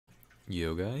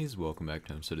Yo guys, welcome back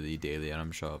to an episode of the Daily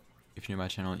Item Shop. If you're new to my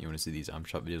channel and you want to see these item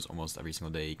shop videos almost every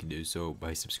single day, you can do so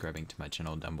by subscribing to my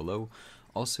channel down below.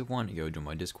 Also, if you want to go join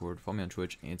my Discord, follow me on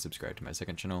Twitch, and subscribe to my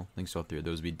second channel. Links to all three of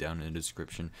those will be down in the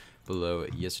description below.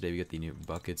 Yesterday we got the new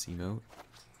buckets emote.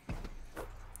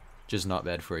 Just not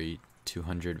bad for a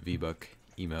 200 V-Buck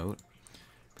emote.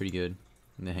 Pretty good.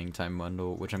 And the hang time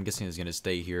bundle, which I'm guessing is going to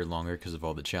stay here longer because of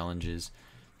all the challenges.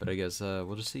 But I guess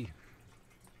we'll just see.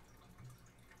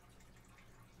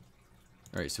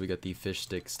 Alright, so we got the fish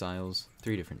stick styles,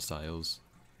 3 different styles,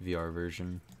 VR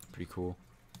version, pretty cool.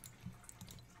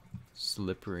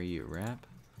 Slippery wrap,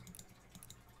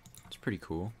 it's pretty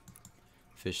cool.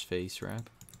 Fish face wrap,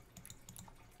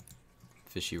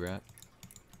 fishy wrap,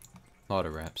 a lot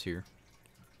of wraps here.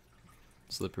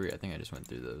 Slippery, I think I just went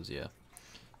through those, yeah.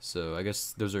 So I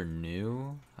guess those are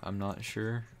new, I'm not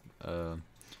sure. You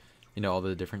know, all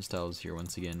the different styles here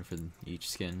once again for each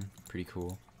skin, pretty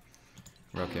cool.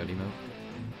 Rock out emote.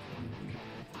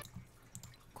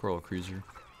 Coral cruiser.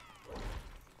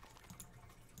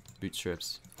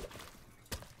 Bootstraps.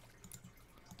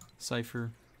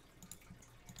 Cypher.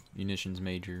 Munitions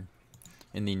major.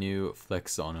 And the new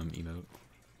flex on 'em emote.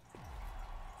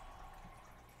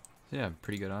 So yeah,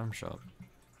 pretty good item shop.